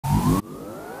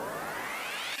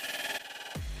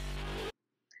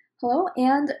Hello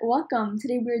and welcome.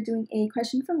 Today we're doing a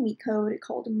question from LeetCode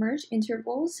called merge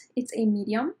intervals. It's a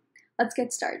medium. Let's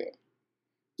get started.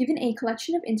 Given a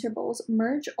collection of intervals,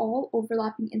 merge all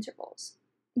overlapping intervals.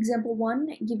 Example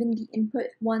 1, given the input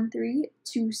 1, 3,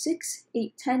 2, 6,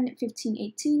 8, 10, 15,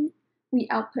 18, we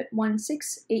output 1,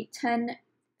 6, 8, 10,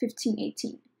 15,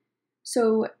 18.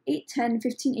 So 8, 10,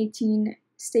 15, 18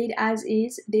 stayed as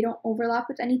is. They don't overlap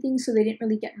with anything, so they didn't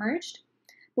really get merged.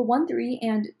 But 1, 3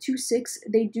 and 2, 6,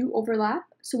 they do overlap,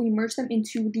 so we merge them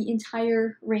into the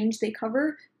entire range they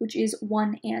cover, which is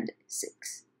 1 and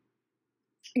 6.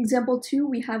 Example 2,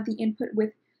 we have the input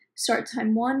with start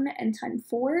time 1 and time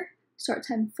 4, start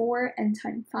time 4 and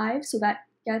time 5, so that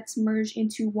gets merged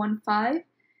into 1, 5,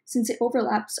 since it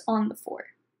overlaps on the 4.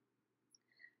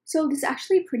 So this is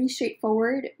actually pretty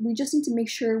straightforward. We just need to make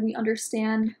sure we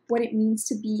understand what it means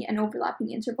to be an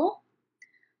overlapping interval.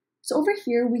 So over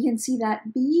here, we can see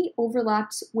that B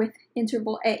overlaps with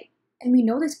interval A. And we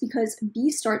know this because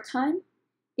B start time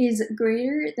is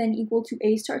greater than equal to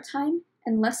A start time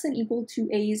and less than equal to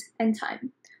A's end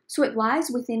time. So it lies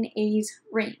within A's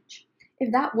range.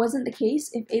 If that wasn't the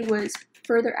case, if A was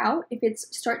further out, if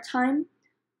its start time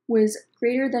was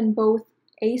greater than both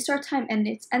A start time and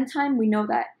its end time, we know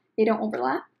that they don't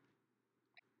overlap.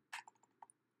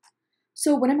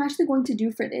 So what I'm actually going to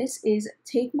do for this is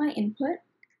take my input,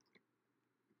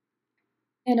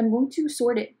 and I'm going to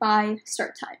sort it by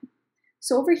start time.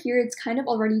 So over here, it's kind of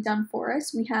already done for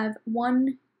us. We have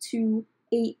 1, 2,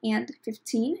 8, and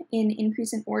 15 in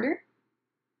increase in order.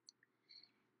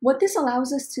 What this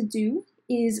allows us to do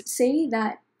is say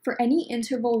that for any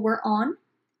interval we're on,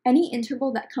 any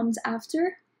interval that comes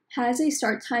after has a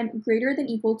start time greater than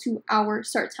equal to our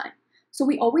start time. So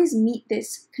we always meet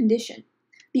this condition.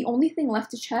 The only thing left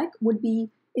to check would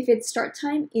be if its start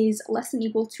time is less than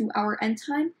equal to our end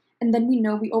time, and then we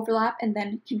know we overlap and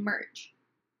then can merge.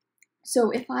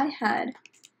 So if I had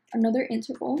another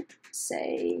interval,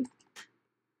 say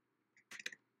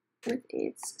with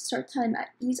its start time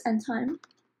at E's end time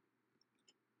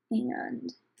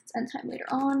and its end time later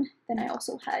on, then I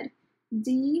also had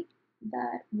D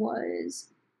that was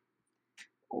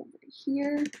over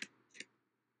here,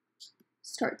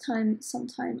 start time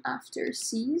sometime after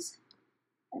C's,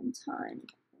 end time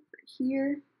over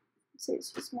here, say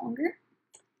this was longer.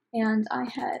 And I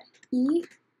had E,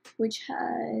 which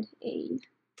had a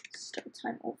start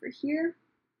time over here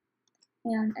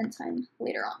and end time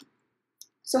later on.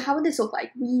 So how would this look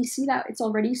like? We see that it's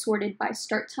already sorted by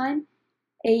start time.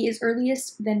 A is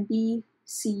earliest, then B,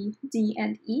 C, D,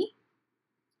 and E.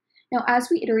 Now as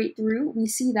we iterate through, we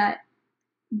see that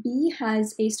B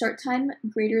has a start time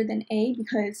greater than A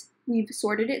because we've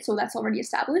sorted it, so that's already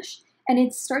established. And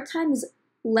its start time is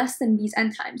less than B's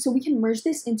end time. So we can merge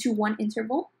this into one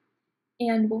interval,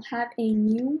 and we'll have a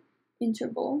new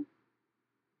interval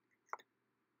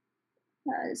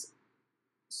as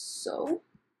so.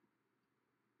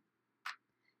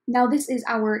 Now this is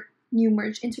our new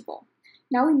merge interval.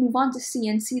 Now we move on to C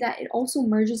and see that it also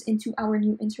merges into our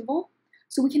new interval.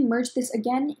 So we can merge this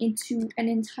again into an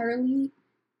entirely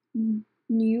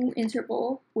new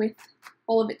interval with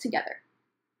all of it together.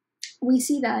 We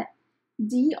see that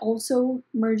D also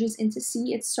merges into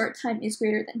C. Its start time is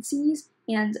greater than C's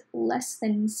and less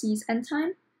than C's end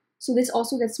time. So this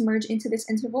also gets merged into this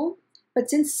interval. But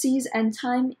since C's end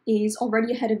time is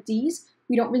already ahead of D's,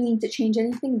 we don't really need to change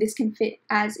anything. This can fit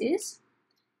as is.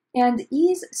 And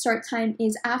E's start time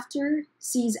is after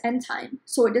C's end time,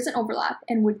 so it doesn't overlap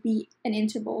and would be an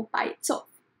interval by itself.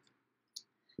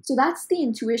 So that's the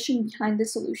intuition behind the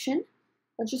solution.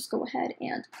 Let's just go ahead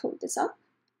and code this up.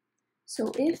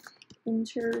 So if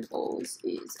intervals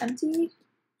is empty,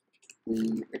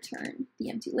 we return the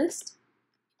empty list.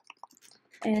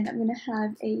 And I'm going to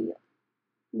have a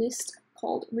list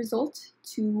called result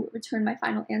to return my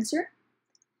final answer.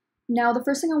 Now the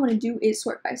first thing I want to do is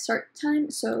sort by start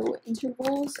time, so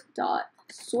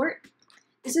intervals.sort.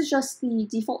 This is just the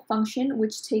default function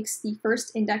which takes the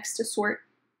first index to sort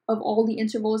of all the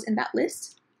intervals in that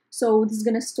list. So this is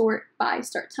going to sort by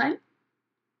start time.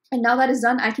 And now that is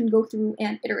done, I can go through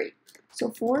and iterate. So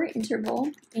for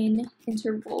interval in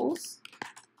intervals,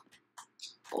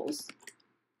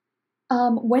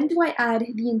 when do I add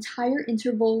the entire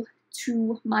interval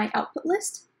to my output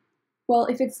list? Well,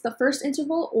 if it's the first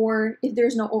interval or if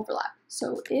there's no overlap.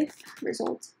 So if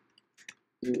result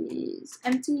is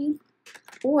empty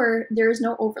or there is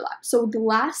no overlap. So the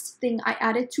last thing I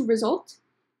added to result,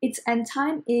 its end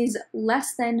time is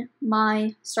less than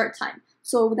my start time.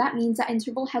 So that means that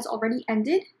interval has already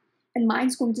ended and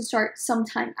mine's going to start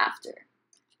sometime after.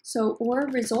 So or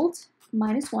result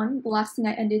 -1, the last thing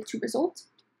I ended to result,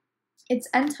 its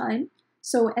end time,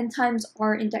 So end times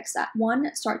are indexed at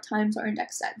 1, start times are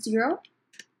indexed at 0.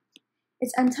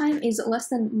 Its end time is less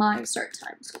than my start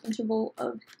time, so interval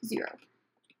of 0.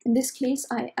 In this case,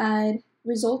 I add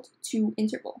result to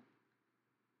interval.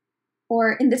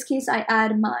 Or in this case, I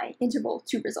add my interval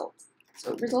to result.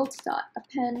 So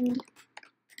result.append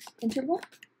interval.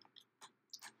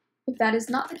 If that is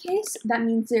not the case, that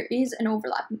means there is an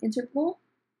overlapping interval.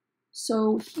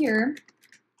 So here,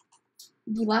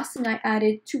 the last thing I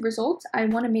added to result, I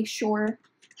want to make sure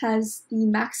has the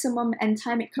maximum end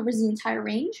time. It covers the entire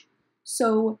range.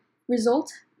 So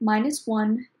result minus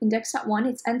 1, indexed at 1,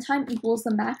 its end time equals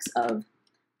the max of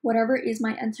whatever is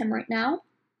my end time right now,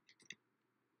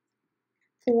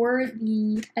 or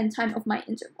the end time of my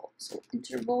interval. So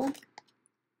interval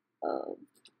of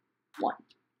 1.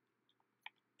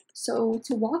 So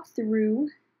to walk through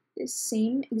this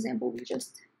same example we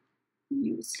just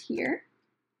used here,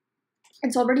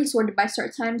 it's already sorted by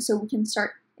start time, so we can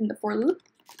start in the for loop.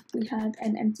 We have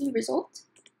an empty result.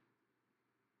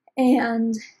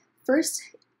 And first,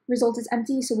 result is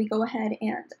empty, so we go ahead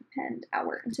and append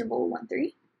our interval 1,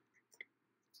 3.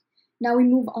 Now we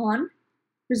move on.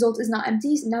 Result is not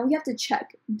empty, so now we have to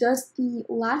check, does the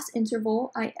last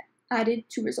interval I added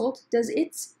to result, does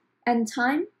its end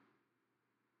time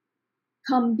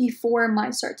come before my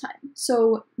start time?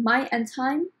 So my end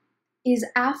time is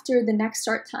after the next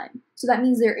start time, so that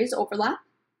means there is overlap.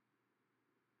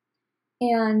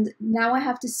 And now I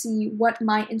have to see what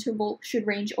my interval should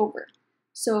range over.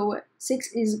 So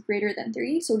 6 is greater than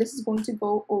 3, so this is going to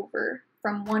go over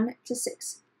from 1 to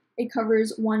 6. It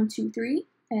covers 1, 2, 3,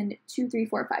 and 2, 3,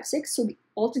 4, 5, 6, so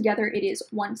altogether it is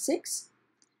 1, 6.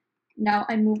 Now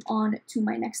I move on to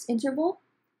my next interval,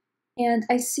 and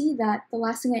I see that the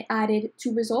last thing I added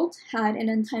to result had an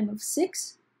end time of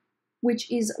 6,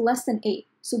 which is less than 8,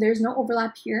 so there's no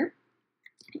overlap here.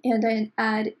 And I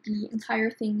add the entire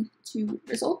thing to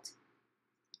result.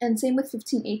 And same with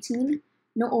 15, 18,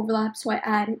 no overlap, so I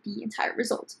add the entire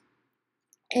result.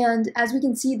 And as we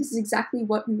can see, this is exactly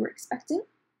what we were expecting.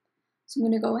 So I'm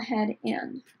going to go ahead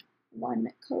and run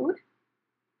code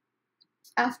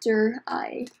after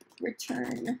I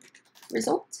return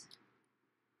result.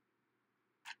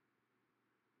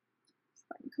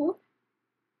 Run code,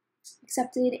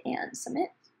 accepted, and submit.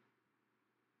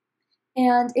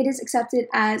 And it is accepted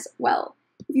as well.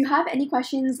 If you have any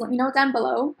questions, let me know down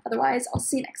below. Otherwise, I'll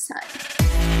see you next time.